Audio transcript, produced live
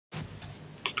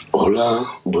Hola,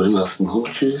 buenas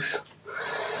noches.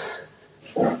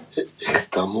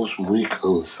 Estamos muy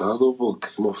cansados porque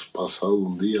hemos pasado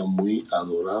un día muy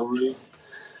adorable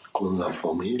con la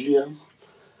familia.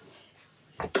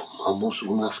 Tomamos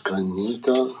unas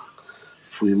cañitas,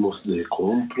 fuimos de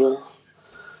compra,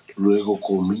 luego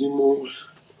comimos.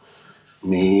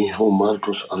 Mi hijo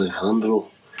Marcos Alejandro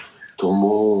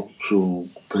tomó su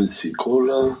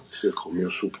pensicola, se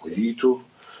comió su pollito.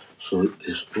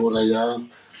 Es hora ya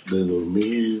de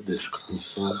dormir,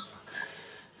 descansar,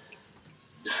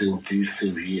 sentirse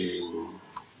bien.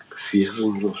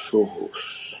 Cierren los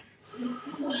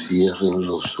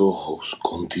ojos,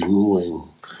 continúen,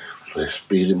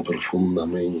 respiren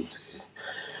profundamente.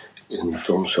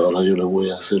 Entonces ahora yo les voy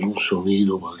a hacer un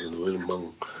sonido para que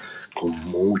duerman con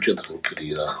mucha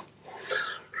tranquilidad.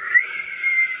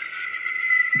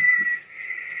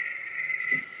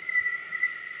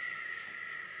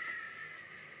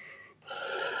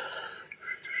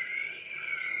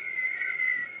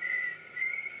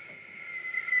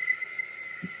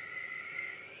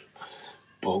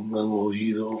 Pongan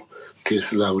oído que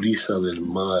es la brisa del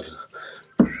mar.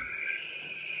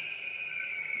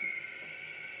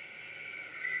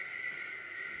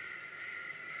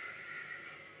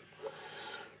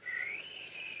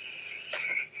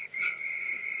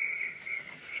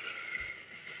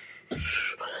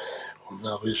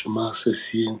 Una vez más se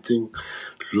sienten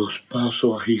los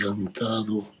pasos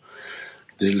agigantados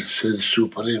del Ser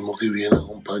Supremo que viene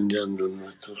acompañando en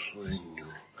nuestros sueños.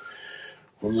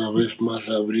 Una vez más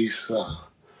la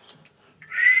brisa.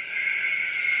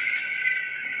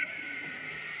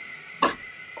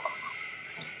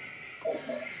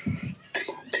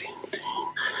 Tin, tin, tin.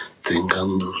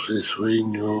 Tengan dulces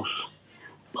sueños.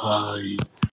 Bye.